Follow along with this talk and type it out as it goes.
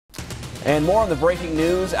And more on the breaking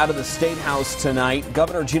news out of the State House tonight.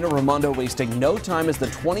 Governor Gina Raimondo wasting no time as the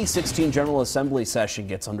 2016 General Assembly session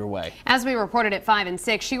gets underway. As we reported at 5 and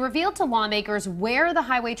 6, she revealed to lawmakers where the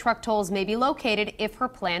highway truck tolls may be located if her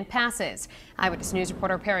plan passes. Eyewitness News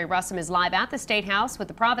reporter Perry Russum is live at the State House with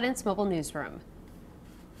the Providence Mobile Newsroom.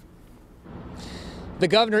 The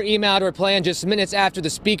governor emailed her plan just minutes after the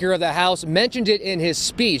Speaker of the House mentioned it in his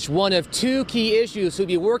speech, one of two key issues he'll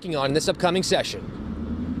be working on in this upcoming session.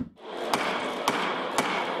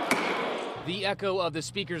 The echo of the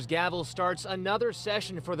Speaker's gavel starts another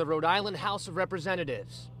session for the Rhode Island House of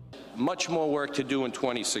Representatives. Much more work to do in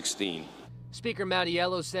 2016. Speaker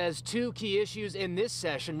Mattiello says two key issues in this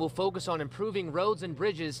session will focus on improving roads and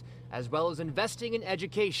bridges as well as investing in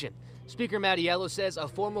education. Speaker Mattiello says a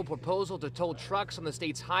formal proposal to toll trucks on the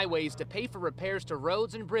state's highways to pay for repairs to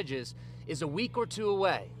roads and bridges is a week or two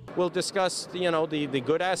away. We'll discuss, the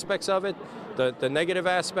good aspects of it, the negative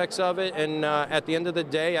aspects of it, and at the end of the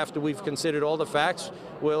day, after we've considered all the facts,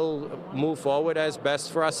 we'll move forward as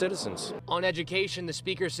best for our citizens. On education, the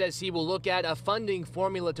Speaker says he will look at a funding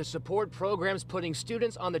formula to support programs putting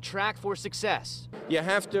students on the track for success. You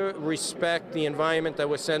have to respect the environment that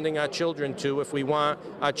we're sending our children to if we want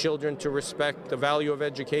our children to respect the value of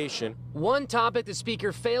education. One topic the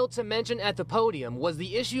Speaker failed to mention at the podium was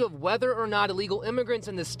the issue of whether or not illegal immigrants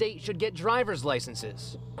in the state should get driver's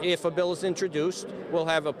licenses. If a bill is introduced, we'll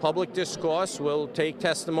have a public discourse, we'll take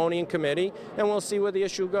testimony in committee, and we'll see where the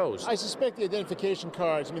issue goes. I suspect the identification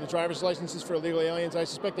cards, the driver's licenses for illegal aliens, I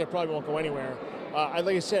suspect they probably won't go anywhere. Like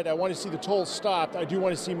I said, I want to see the tolls stopped. I do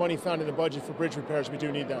want to see money found in the budget for bridge repairs. We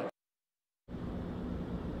do need that.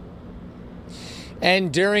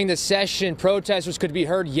 And during the session, protesters could be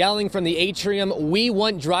heard yelling from the atrium, "We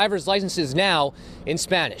want driver's licenses now," in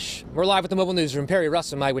Spanish. We're live at the Mobile Newsroom. Perry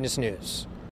Russum, Eyewitness News.